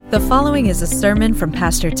The following is a sermon from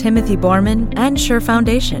Pastor Timothy Borman and Sure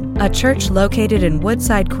Foundation, a church located in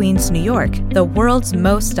Woodside, Queens, New York, the world's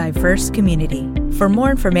most diverse community. For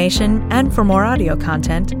more information and for more audio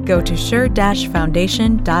content, go to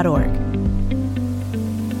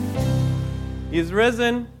sure-foundation.org. He is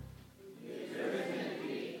risen.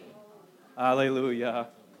 Hallelujah.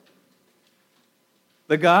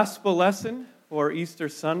 The gospel lesson for Easter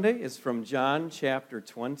Sunday is from John chapter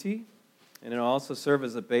 20. And it'll also serve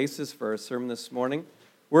as a basis for our sermon this morning.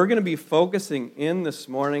 We're going to be focusing in this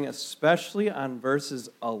morning especially on verses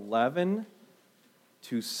 11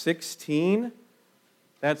 to 16.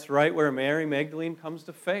 That's right where Mary Magdalene comes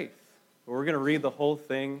to faith. We're going to read the whole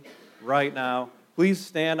thing right now. Please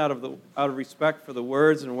stand out of respect for the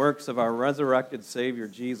words and works of our resurrected Savior,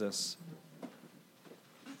 Jesus.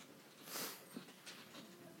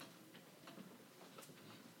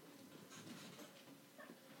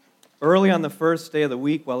 Early on the first day of the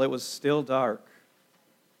week, while it was still dark,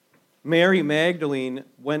 Mary Magdalene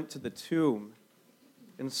went to the tomb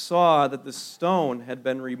and saw that the stone had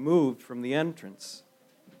been removed from the entrance.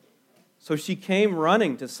 So she came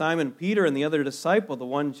running to Simon Peter and the other disciple, the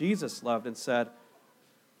one Jesus loved, and said,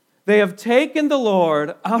 "They have taken the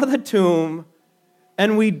Lord out of the tomb,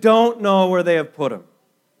 and we don't know where they have put him."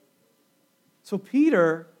 So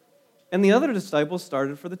Peter and the other disciple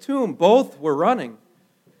started for the tomb. Both were running.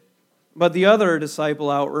 But the other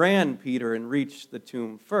disciple outran Peter and reached the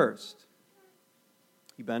tomb first.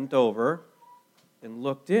 He bent over and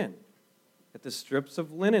looked in at the strips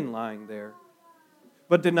of linen lying there,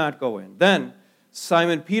 but did not go in. Then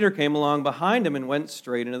Simon Peter came along behind him and went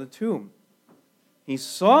straight into the tomb. He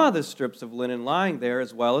saw the strips of linen lying there,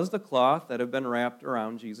 as well as the cloth that had been wrapped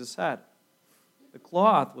around Jesus' head. The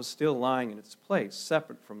cloth was still lying in its place,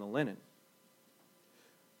 separate from the linen.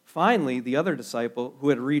 Finally, the other disciple, who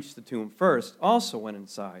had reached the tomb first, also went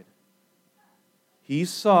inside. He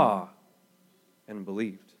saw and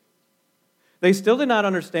believed. They still did not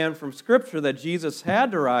understand from Scripture that Jesus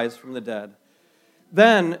had to rise from the dead.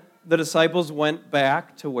 Then the disciples went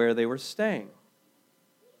back to where they were staying.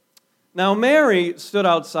 Now Mary stood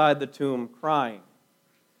outside the tomb crying.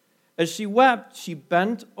 As she wept, she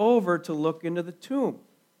bent over to look into the tomb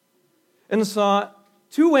and saw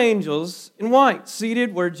two angels in white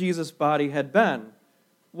seated where Jesus' body had been,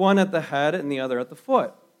 one at the head and the other at the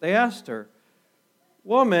foot. They asked her,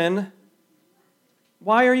 "Woman,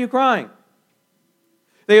 why are you crying?"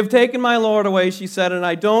 "They have taken my Lord away," she said, "and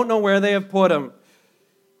I don't know where they have put him."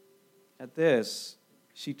 At this,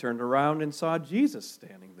 she turned around and saw Jesus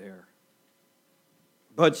standing there.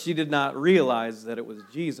 But she did not realize that it was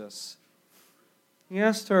Jesus. He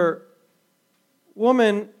asked her,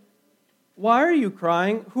 "Woman, why are you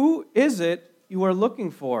crying? Who is it you are looking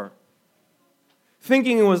for?"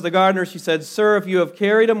 Thinking it was the gardener, she said, "Sir, if you have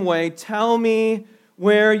carried him away, tell me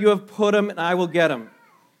where you have put him, and I will get him."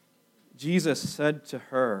 Jesus said to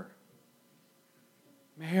her,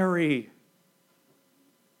 "Mary."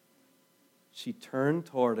 She turned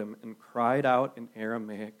toward him and cried out in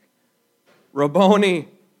Aramaic, "Rabboni,"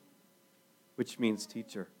 which means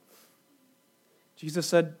teacher. Jesus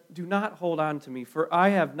said, "Do not hold on to me, for I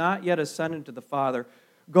have not yet ascended to the Father.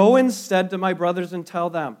 Go instead to my brothers and tell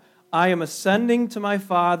them, I am ascending to my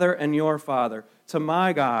Father and your Father, to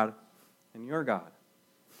my God and your God."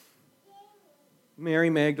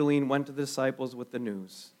 Mary Magdalene went to the disciples with the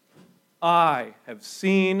news, "I have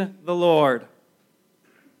seen the Lord."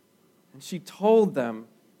 And she told them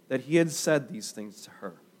that he had said these things to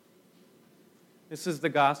her. This is the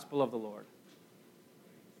gospel of the Lord.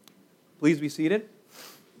 Please be seated.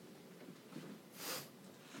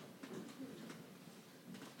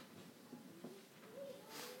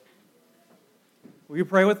 Will you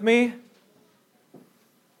pray with me?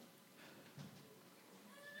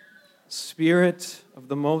 Spirit of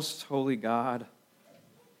the most holy God,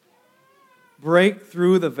 break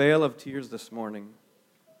through the veil of tears this morning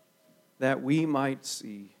that we might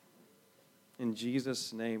see. In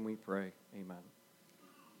Jesus' name we pray. Amen.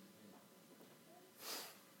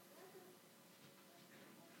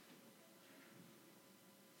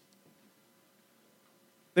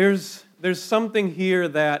 There's something here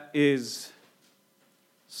that is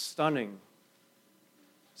stunning,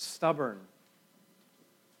 stubborn,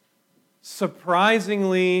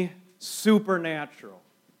 surprisingly supernatural.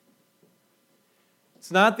 It's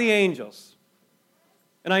not the angels.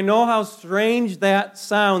 And I know how strange that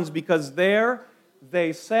sounds because there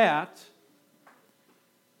they sat,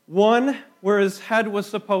 one where his head was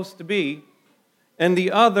supposed to be, and the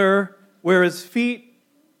other where his feet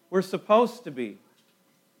were supposed to be.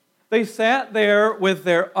 They sat there with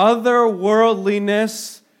their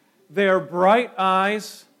otherworldliness, their bright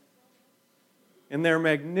eyes, and their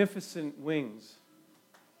magnificent wings.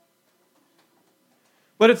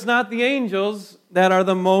 But it's not the angels that are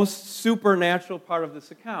the most supernatural part of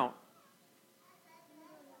this account.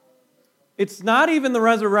 It's not even the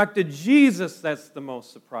resurrected Jesus that's the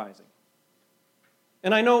most surprising.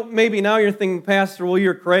 And I know maybe now you're thinking, Pastor, well,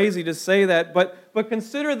 you're crazy to say that, but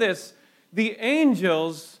consider this. The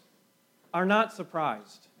angels are not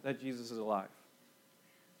surprised that Jesus is alive.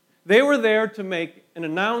 They were there to make an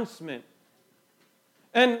announcement.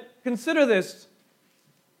 And consider this.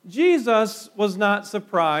 Jesus was not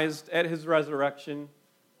surprised at his resurrection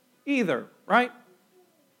either, right?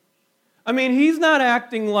 I mean, he's not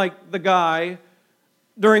acting like the guy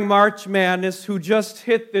during March Madness who just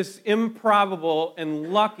hit this improbable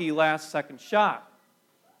and lucky last-second shot.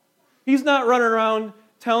 He's not running around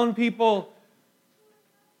telling people,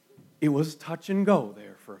 it was touch and go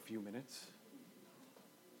there for a few minutes.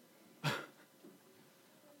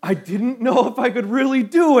 I didn't know if I could really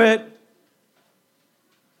do it,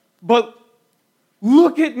 but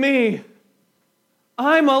look at me.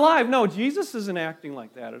 I'm alive. No, Jesus isn't acting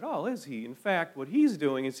like that at all, is he? In fact, what he's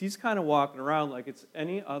doing is he's kind of walking around like it's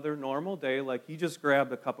any other normal day, like he just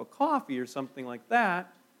grabbed a cup of coffee or something like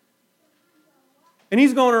that. And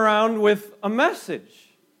he's going around with a message.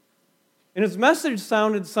 And his message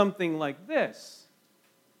sounded something like this.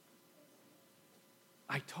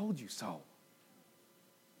 I told you so.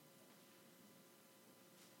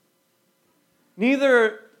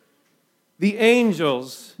 Neither the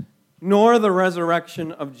angels nor the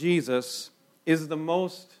resurrection of Jesus is the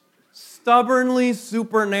most stubbornly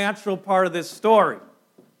supernatural part of this story.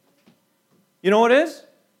 You know what it is?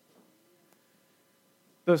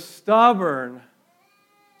 The stubborn,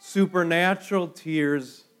 supernatural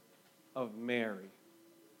tears of Mary.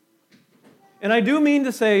 And I do mean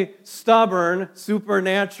to say stubborn,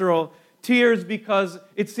 supernatural tears because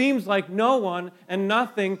it seems like no one and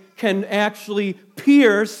nothing can actually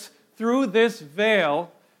pierce through this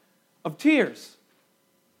veil of tears.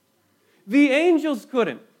 The angels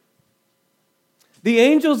couldn't. The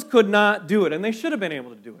angels could not do it, and they should have been able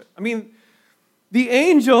to do it. I mean, the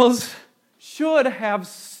angels should have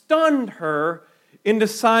stunned her into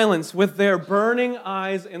silence with their burning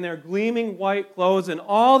eyes and their gleaming white clothes and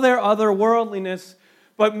all their otherworldliness.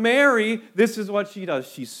 But Mary, this is what she does.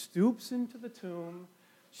 She stoops into the tomb.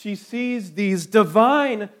 She sees these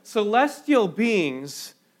divine, celestial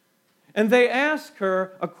beings, and they ask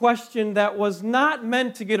her a question that was not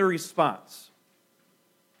meant to get a response.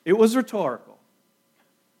 It was rhetorical.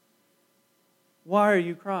 Why are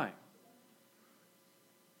you crying?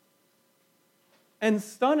 And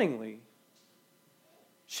stunningly,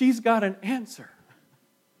 she's got an answer.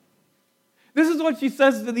 This is what she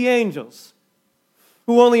says to the angels,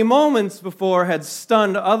 who only moments before had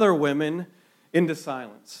stunned other women into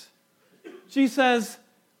silence. She says,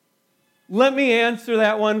 let me answer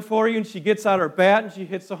that one for you. And she gets out her bat and she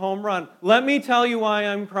hits a home run. Let me tell you why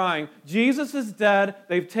I'm crying. Jesus is dead.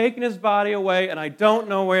 They've taken his body away, and I don't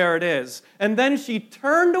know where it is. And then she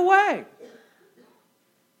turned away,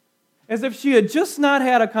 as if she had just not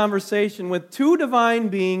had a conversation with two divine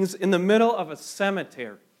beings in the middle of a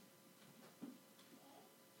cemetery.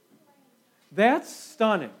 That's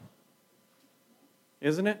stunning,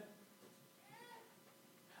 isn't it?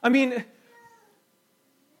 I mean,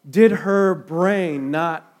 did her brain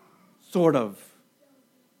not sort of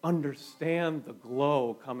understand the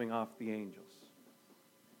glow coming off the angels?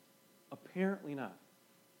 Apparently not.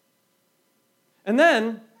 And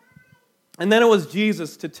then it was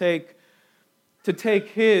Jesus to take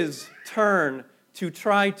his turn to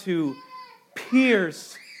try to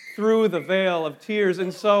pierce through the veil of tears.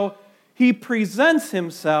 And so he presents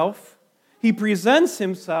himself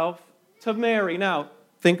to Mary. Now,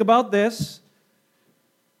 think about this.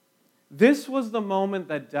 This was the moment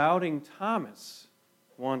that doubting Thomas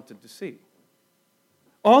wanted to see.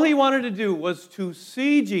 All he wanted to do was to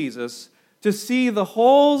see Jesus, to see the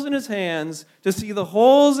holes in his hands, to see the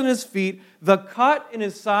holes in his feet, the cut in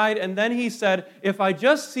his side, and then he said, if I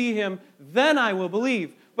just see him, then I will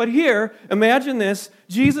believe. But here, imagine this,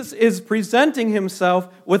 Jesus is presenting himself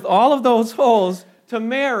with all of those holes to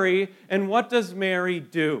Mary, and what does Mary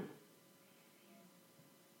do?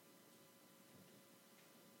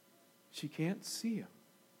 She can't see him.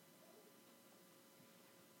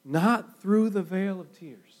 Not through the veil of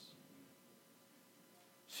tears.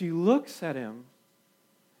 She looks at him,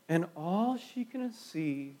 and all she can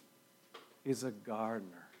see is a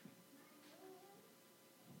gardener.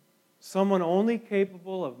 Someone only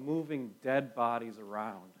capable of moving dead bodies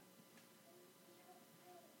around.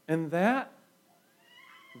 And that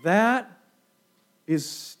is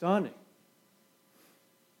stunning.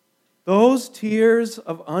 Those tears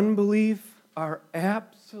of unbelief are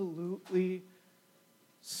absolutely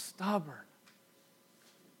stubborn.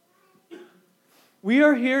 We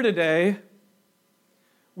are here today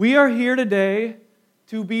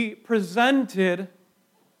to be presented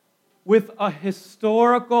with a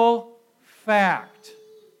historical fact.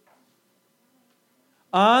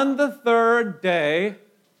 On the third day,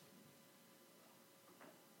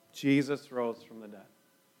 Jesus rose from the dead.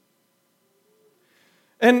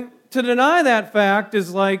 And to deny that fact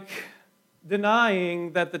is like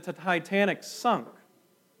denying that the Titanic sunk.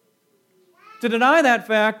 To deny that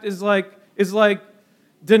fact is like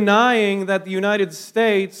denying that the United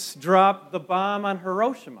States dropped the bomb on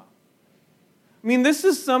Hiroshima. I mean, this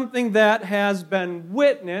is something that has been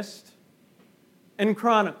witnessed and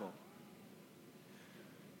chronicled.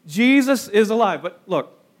 Jesus is alive. But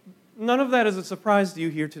look, none of that is a surprise to you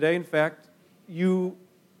here today. In fact, you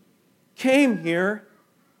came here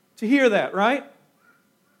to hear that, right?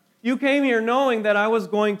 You came here knowing that I was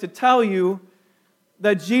going to tell you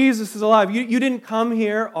that Jesus is alive. You didn't come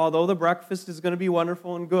here, although the breakfast is going to be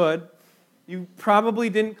wonderful and good, you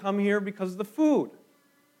probably didn't come here because of the food.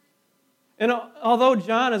 And although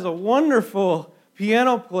John is a wonderful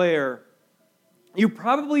piano player, you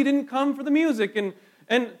probably didn't come for the music.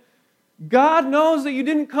 And God knows that you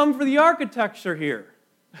didn't come for the architecture here.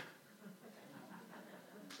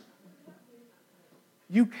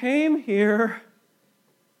 You came here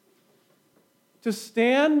to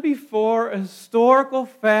stand before a historical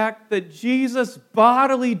fact that Jesus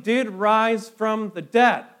bodily did rise from the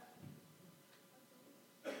dead.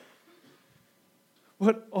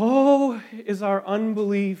 But oh, is our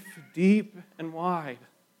unbelief deep and wide?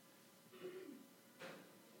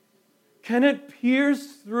 Can it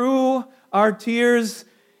pierce through our tears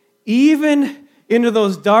even into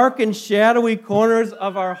those dark and shadowy corners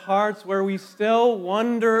of our hearts where we still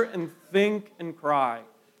wonder and think and cry?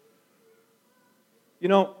 You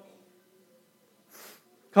know,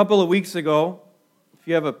 a couple of weeks ago, if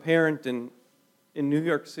you have a parent in New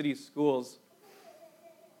York City schools,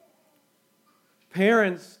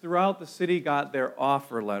 parents throughout the city got their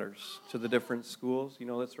offer letters to the different schools. You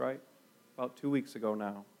know that's right? About 2 weeks ago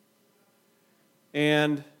now.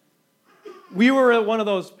 And we were one of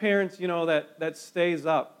those parents, you know, that stays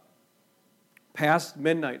up past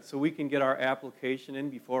midnight so we can get our application in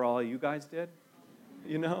before all of you guys did,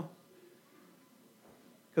 you know?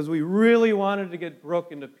 Because we really wanted to get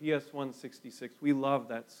Brooke into PS 166. We love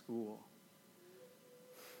that school.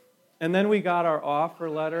 And then we got our offer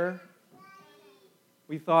letter.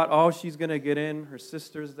 We thought, oh, she's going to get in. Her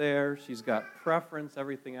sister's there. She's got preference,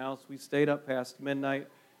 everything else. We stayed up past midnight,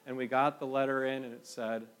 and we got the letter in, and it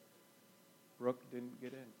said, Brooke didn't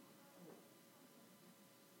get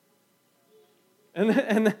in.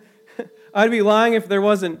 And I'd be lying if there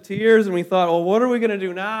wasn't tears, and we thought, well, what are we going to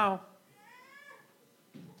do now?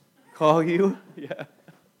 Call you? Yeah.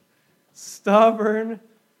 Stubborn,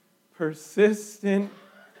 persistent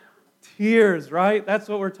tears, right? That's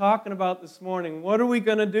what we're talking about this morning. What are we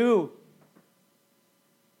going to do?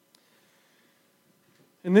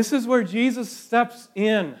 And this is where Jesus steps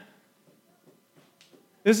in.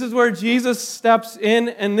 This is where Jesus steps in,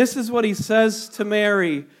 and this is what he says to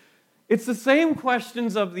Mary. It's the same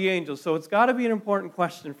questions of the angels, so it's got to be an important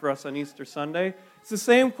question for us on Easter Sunday. It's the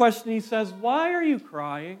same question. He says, why are you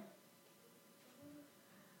crying?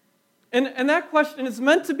 And that question is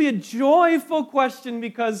meant to be a joyful question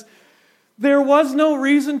because there was no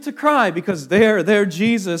reason to cry because there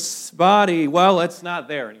Jesus' body, well, it's not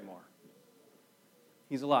there anymore.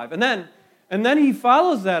 He's alive. And then he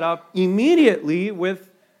follows that up immediately with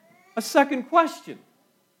a second question.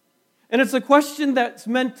 And it's a question that's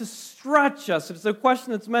meant to stretch us. It's a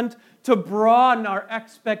question that's meant to broaden our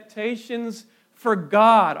expectations for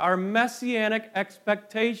God, our messianic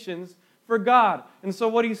expectations for God. And so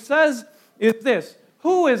what he says is this: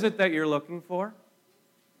 who is it that you're looking for?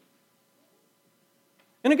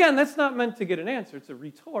 And again, that's not meant to get an answer. It's a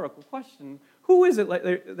rhetorical question. Who is it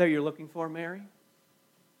that you're looking for, Mary?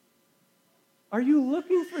 Are you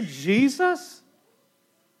looking for Jesus?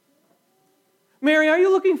 Mary, are you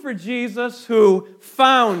looking for Jesus who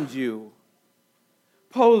found you,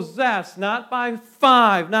 possessed not by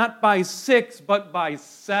 5, not by 6, but by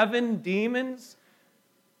 7 demons?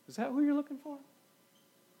 Is that who you're looking for?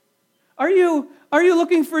 Are you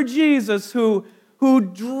looking for Jesus who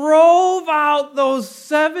drove out those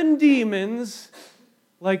 7 demons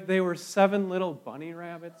like they were 7 little bunny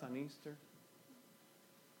rabbits on Easter?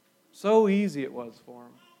 So easy it was for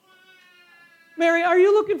him. Mary, are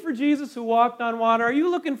you looking for Jesus who walked on water? Are you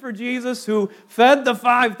looking for Jesus who fed the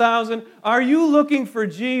 5,000? Are you looking for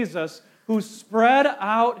Jesus who spread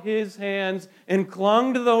out his hands and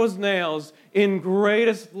clung to those nails in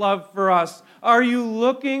greatest love for us. Are you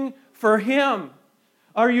looking for him?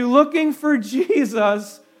 Are you looking for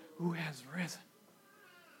Jesus who has risen?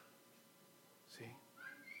 See?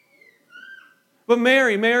 But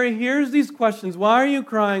Mary hears these questions. Why are you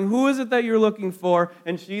crying? Who is it that you're looking for?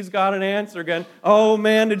 And she's got an answer again. Oh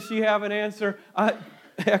man, did she have an answer?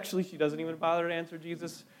 Actually, she doesn't even bother to answer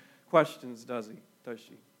Jesus' questions, does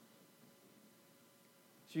she?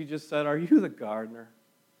 She just said, are you the gardener?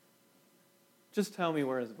 Just tell me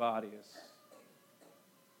where his body is.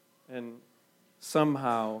 And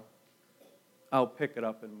somehow I'll pick it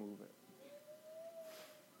up and move it.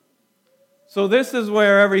 So this is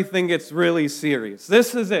where everything gets really serious.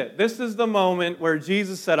 This is it. This is the moment where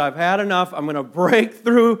Jesus said, I've had enough. I'm going to break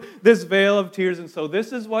through this veil of tears. And so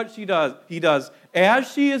this is what he does. As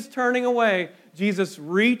she is turning away, Jesus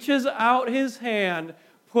reaches out his hand,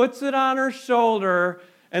 puts it on her shoulder,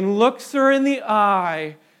 and looks her in the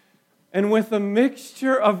eye. And with a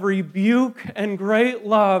mixture of rebuke and great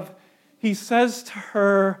love, he says to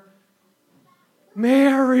her,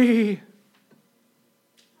 Mary.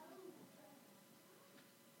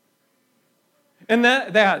 And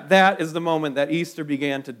that is the moment that Easter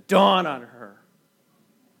began to dawn on her.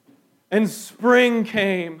 And spring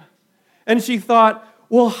came. And she thought,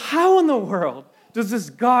 well, how in the world does this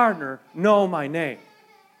gardener know my name?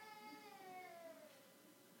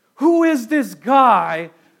 Who is this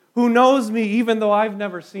guy who knows me even though I've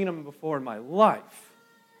never seen him before in my life?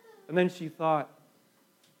 And then she thought,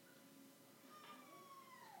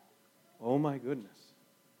 oh my goodness.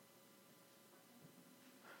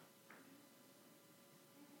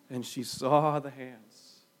 And she saw the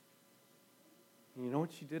hands. And you know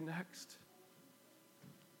what she did next?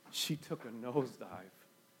 She took a nosedive.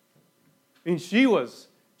 I mean, she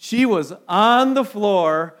was on the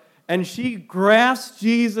floor, and she grasps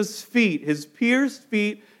Jesus' feet, his pierced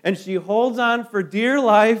feet, and she holds on for dear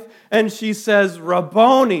life, and she says,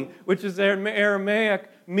 Rabboni, which is Aramaic,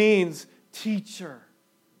 means teacher.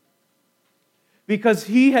 Because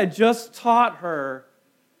he had just taught her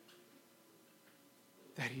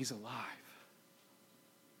that he's alive.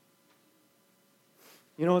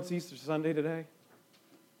 You know, it's Easter Sunday today.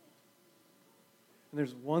 And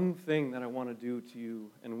there's one thing that I want to do to you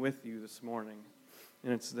and with you this morning,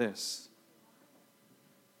 and it's this.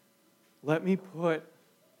 Let me put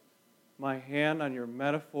my hand on your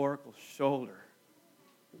metaphorical shoulder.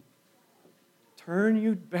 Turn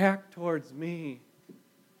you back towards me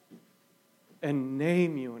and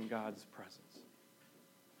name you in God's presence.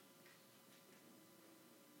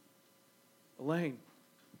 Elaine.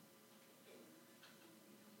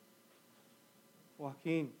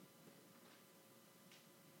 Joaquin.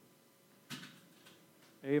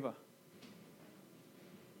 Ava.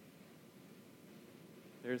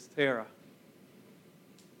 There's Tara.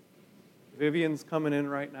 Vivian's coming in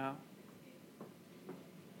right now.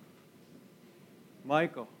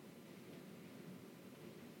 Michael.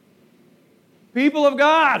 People of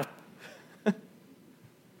God.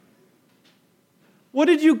 What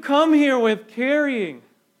did you come here with carrying?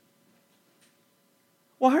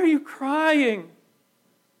 Why are you crying?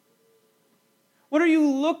 What are you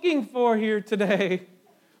looking for here today?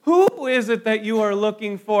 Who is it that you are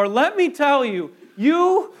looking for? Let me tell you,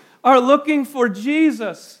 you are looking for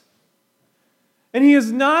Jesus. And he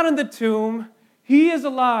is not in the tomb, he is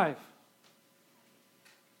alive.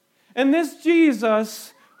 And this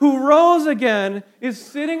Jesus who rose again is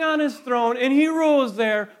sitting on his throne, and he rules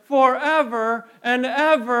there forever and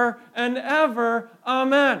ever and ever.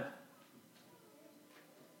 Amen.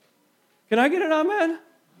 Can I get an amen?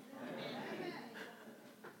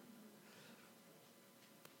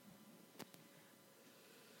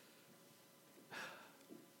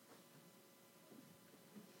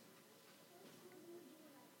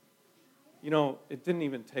 You know, it didn't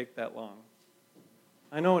even take that long.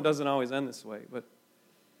 I know it doesn't always end this way, but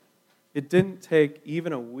it didn't take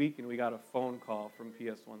even a week and we got a phone call from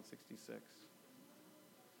PS 166.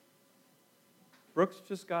 Brooks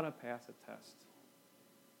just got to pass a test.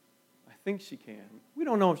 I think she can. We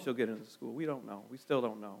don't know if she'll get into school. We don't know. We still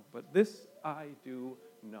don't know. But this I do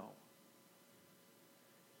know.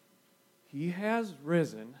 He has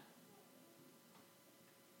risen,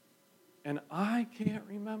 and I can't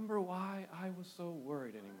remember why I was so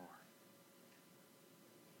worried anymore.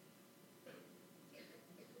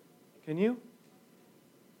 Can you?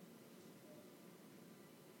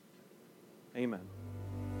 Amen.